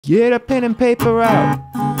Get a pen and paper out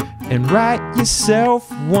and write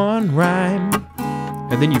yourself one rhyme.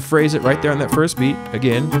 And then you phrase it right there on that first beat.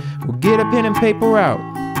 Again, well, get a pen and paper out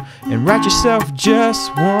and write yourself just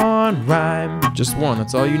one rhyme. Just one,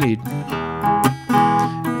 that's all you need.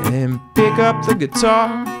 And pick up the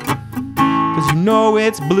guitar, 'cause you know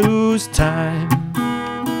it's blues time.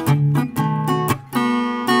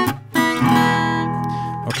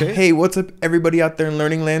 Okay. Hey, what's up everybody out there in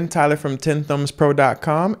Learning Land? Tyler from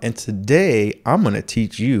 10thumbspro.com, and today I'm gonna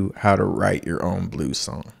teach you how to write your own blues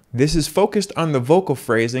song. This is focused on the vocal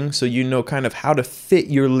phrasing, so you know kind of how to fit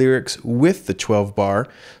your lyrics with the 12 bar,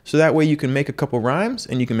 so that way you can make a couple rhymes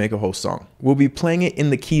and you can make a whole song. We'll be playing it in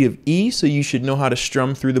the key of E, so you should know how to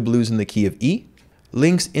strum through the blues in the key of E.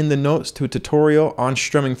 Links in the notes to a tutorial on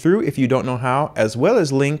strumming through if you don't know how, as well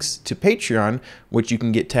as links to Patreon, which you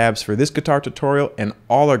can get tabs for this guitar tutorial and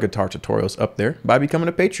all our guitar tutorials up there by becoming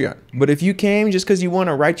a Patreon. But if you came just because you want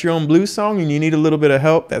to write your own blues song and you need a little bit of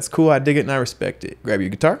help, that's cool, I dig it and I respect it. Grab your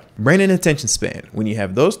guitar, brain and attention span. When you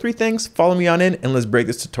have those three things, follow me on in and let's break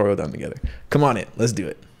this tutorial down together. Come on in, let's do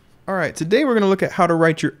it. All right, today we're going to look at how to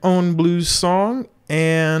write your own blues song.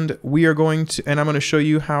 And I'm going to show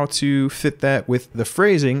you how to fit that with the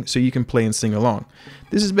phrasing so you can play and sing along.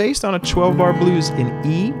 This is based on a 12-bar blues in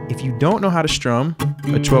E. If you don't know how to strum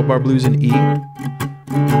a 12-bar blues in E,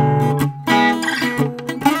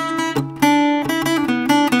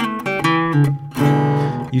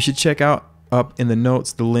 you should check out up in the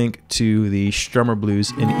notes the link to the Strummer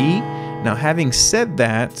Blues in E. Now, having said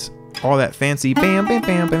that, all that fancy bam, bam,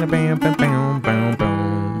 bam, bam, bam, bam, bam, bam,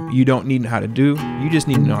 bam, you don't need how to do, you just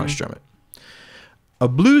need to know how to strum it. A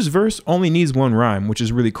blues verse only needs one rhyme, which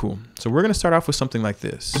is really cool. So we're gonna start off with something like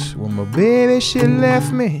this. Well, my baby, she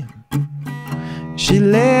left me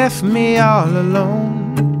all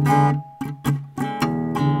alone.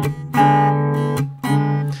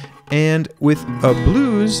 And with a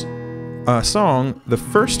blues song, the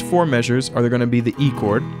first four measures are gonna be the E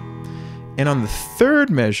chord. And on the third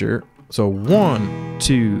measure, so 1,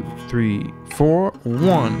 2, 3, 4,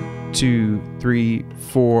 1, 2, 3,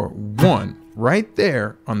 4, 1. Right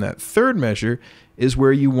there on that third measure is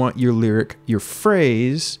where you want your lyric, your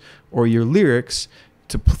phrase, or your lyrics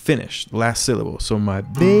to finish, the last syllable. So my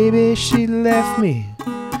baby, she left me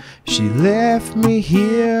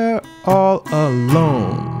here all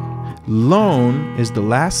alone. Lone is the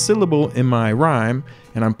last syllable in my rhyme,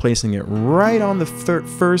 and I'm placing it right on the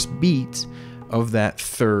first beat of that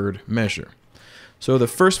third measure. So the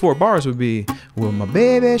first four bars would be, well, my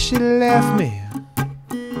baby, she left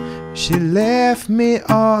me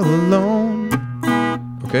all alone.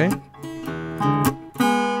 Okay?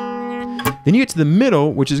 Then you get to the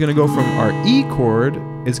middle, which is gonna go from our E chord,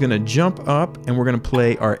 it's gonna jump up and we're gonna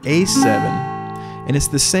play our A7. And it's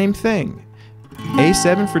the same thing.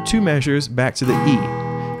 A7 for two measures, back to the E.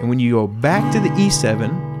 And when you go back to the E7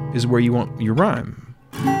 is where you want your rhyme.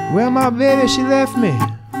 Well, my baby, she left me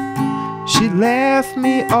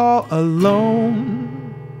all alone.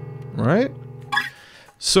 Right?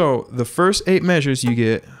 So the first 8 measures you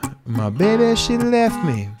get, my baby, she left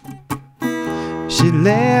me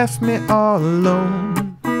all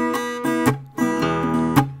alone.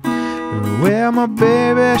 Well, my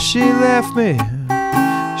baby, she left me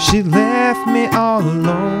all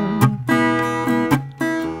alone.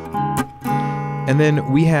 And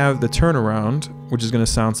then we have the turnaround, which is going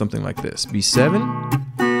to sound something like this. B7,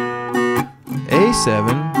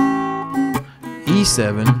 A7,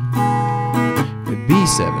 E7,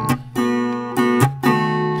 B7.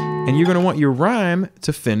 And you're going to want your rhyme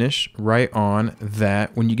to finish right on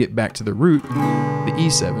that when you get back to the root, the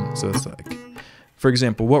E7. So it's like, for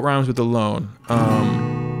example, what rhymes with the lone?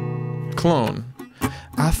 Clone.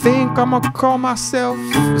 I think I'm gonna call myself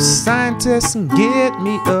a scientist and get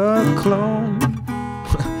me a clone.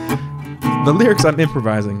 The lyrics I'm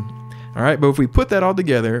improvising. All right, but if we put that all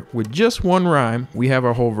together with just one rhyme, we have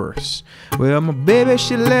our whole verse. Well, my baby,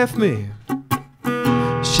 she left me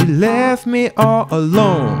all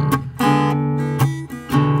alone.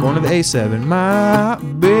 Going to the A7, my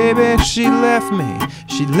baby, she left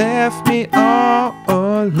me all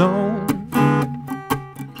alone.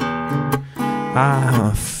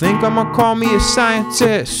 I think I'm gonna call me a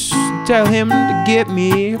scientist and tell him to get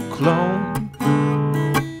me a clone.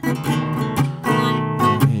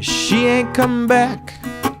 And she ain't coming back.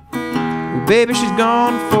 Well, baby, she's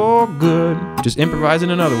gone for good. Just improvising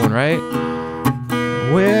another one, right?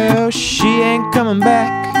 Well, she ain't coming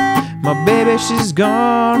back. My baby, she's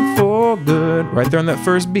gone for good. Right there on that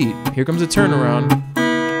first beat. Here comes a turnaround.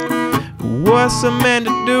 What's a man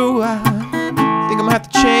to do? I think I'm gonna have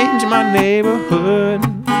to change my neighborhood.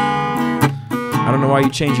 I don't know why you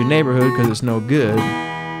change your neighborhood, because it's no good.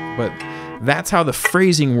 But that's how the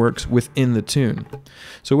phrasing works within the tune.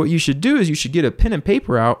 So what you should do is you should get a pen and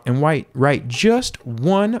paper out and write just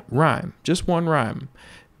one rhyme. Just one rhyme.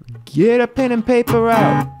 Get a pen and paper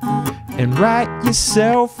out and write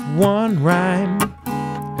yourself one rhyme.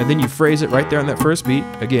 And then you phrase it right there on that first beat.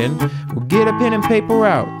 Again, well, get a pen and paper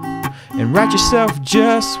out and write yourself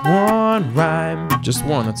just one rhyme. Just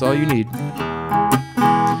one, that's all you need.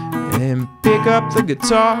 And pick up the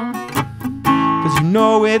guitar, 'cause you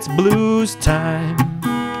know it's blues time.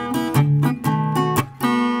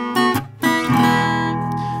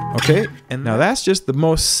 Okay, and now that's just the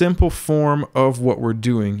most simple form of what we're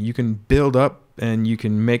doing. You can build up and you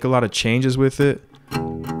can make a lot of changes with it.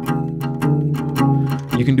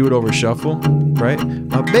 You can do it over shuffle, right?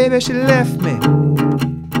 My baby, she left me.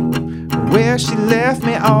 Well, she left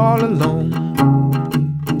me all alone.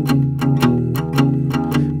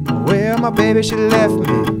 Well, my baby, she left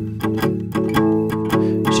me.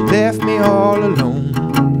 She left me all alone.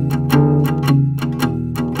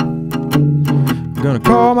 I'm gonna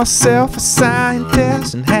call myself a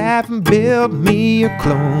scientist and have him build me a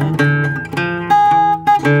clone.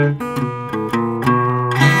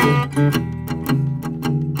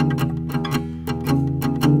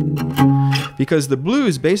 Because the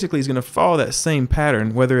blues basically is gonna follow that same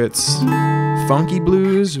pattern, whether it's funky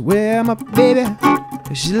blues, where my baby,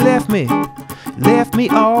 she left me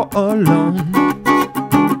all alone.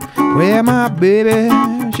 Where my baby,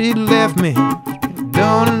 she left me,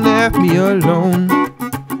 done left me alone.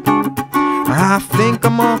 I think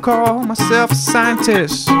I'm gonna call myself a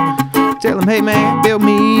scientist. Tell him, hey man, build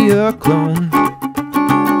me a clone.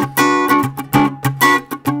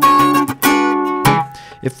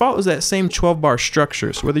 It follows that same 12-bar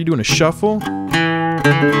structure. So whether you're doing a shuffle,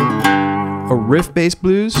 a riff-based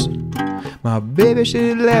blues, my baby,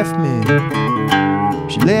 she left me.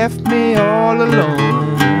 She left me all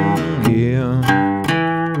alone. Yeah.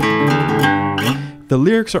 The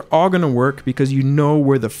lyrics are all gonna work because you know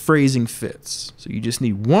where the phrasing fits. So you just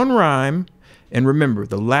need one rhyme, and remember,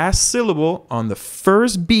 the last syllable on the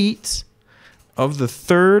first beat of the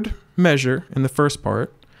third measure in the first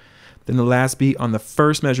part, then the last beat on the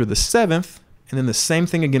first measure of the seventh, and then the same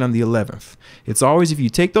thing again on the 11th. It's always, if you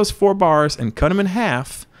take those 4 bars and cut them in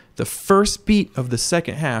half, the first beat of the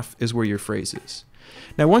second half is where your phrase is.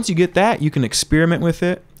 Now, once you get that, you can experiment with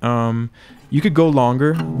it. You could go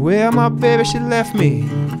longer. Well, my baby, she left me.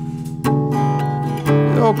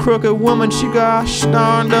 The old crooked woman, she gosh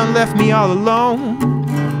darn done left me all alone.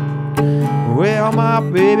 Well, my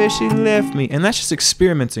baby, she left me. And that's just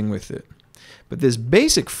experimenting with it. But this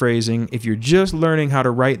basic phrasing, if you're just learning how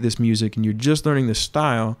to write this music and you're just learning the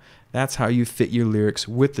style, that's how you fit your lyrics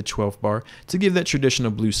with the 12th bar to give that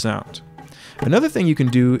traditional blues sound. Another thing you can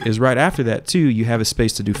do is right after that too, you have a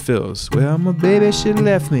space to do fills. Well, my baby, she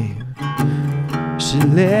left me. She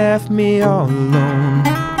left me all alone.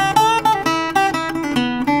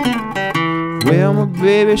 Well, my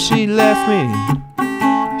baby, she left me.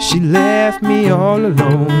 She left me all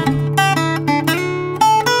alone.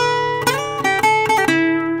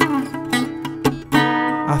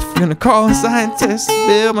 I'm gonna call a scientist,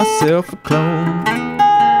 build myself a clone.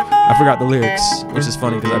 I forgot the lyrics, which is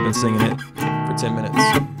funny because I've been singing it for 10 minutes.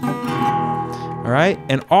 All right,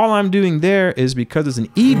 and all I'm doing there is, because it's an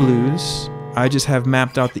E blues, I just have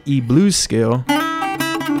mapped out the E blues scale.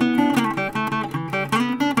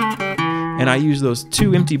 And I use those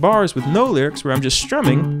 2 empty bars with no lyrics where I'm just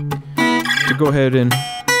strumming to go ahead and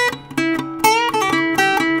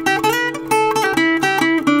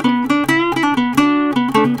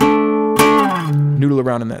noodle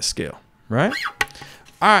around in that scale, right?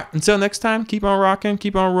 All right, until next time, keep on rocking,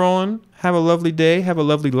 keep on rolling. Have a lovely day, have a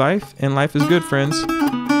lovely life, and life is good, friends.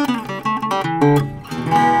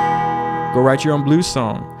 Go write your own blues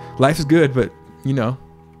song. Life is good, but, you know,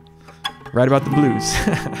 write about the blues.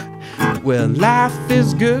 Well, life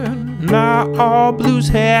is good, not all blues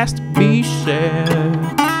has to be sad.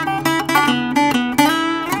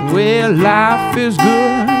 Well, life is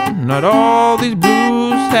good, not all these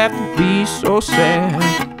blues have to be so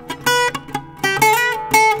sad.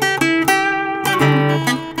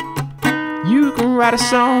 You can write a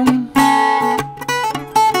song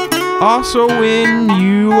also when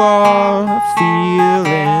you are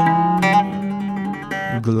feeling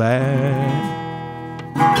glad.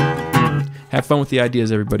 Have fun with the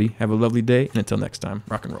ideas, everybody. Have a lovely day, and until next time,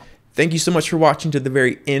 rock and roll. Thank you so much for watching to the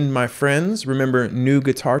very end, my friends. Remember, new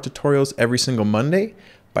guitar tutorials every single Monday.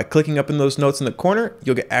 By clicking up in those notes in the corner,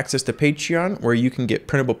 you'll get access to Patreon, where you can get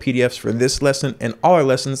printable PDFs for this lesson and all our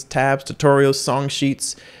lessons, tabs, tutorials, song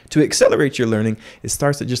sheets. To accelerate your learning, it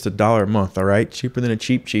starts at just $1 a month, all right? Cheaper than a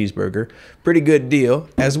cheap cheeseburger. Pretty good deal.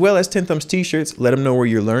 As well as 10 Thumbs t-shirts, let them know where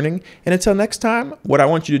you're learning. And until next time, what I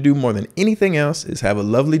want you to do more than anything else is have a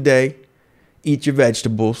lovely day, eat your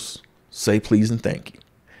vegetables, say please and thank you.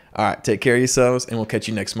 All right, take care of yourselves, and we'll catch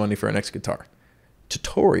you next Monday for our next guitar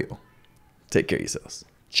tutorial. Take care of yourselves.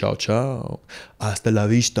 Ciao, ciao. Hasta la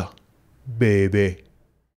vista, baby.